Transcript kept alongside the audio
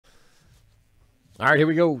All right, here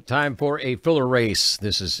we go. Time for a filler race.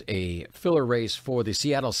 This is a filler race for the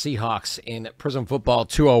Seattle Seahawks in PRIZM Football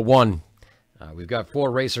 201. We've got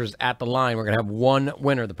 4 racers at the line. We're going to have one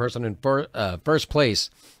winner. The person in first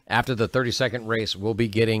place after the 30-second race will be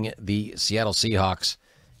getting the Seattle Seahawks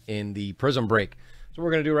in the PRIZM break. So what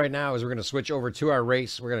we're going to do right now is we're going to switch over to our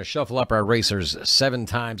race. We're going to shuffle up our racers 7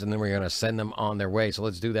 times, and then we're going to send them on their way. So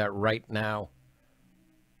let's do that right now.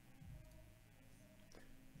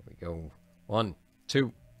 There we go. 1,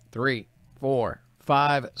 2, 3, 4,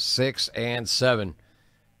 5, 6, and 7.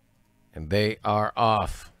 And they are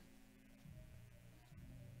off.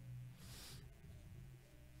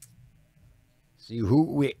 See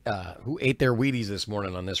who ate their Wheaties this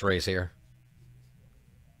morning on this race here.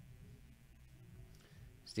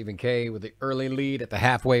 Stephen K with the early lead at the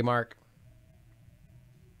halfway mark.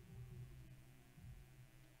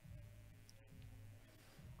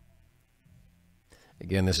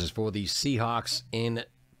 Again, this is for the Seahawks in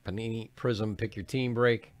Panini PRIZM Pick Your Team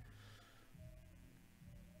break.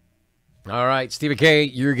 All right, Stephen K,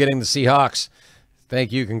 you're getting the Seahawks.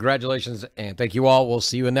 Thank you, congratulations, and thank you all. We'll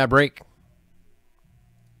see you in that break.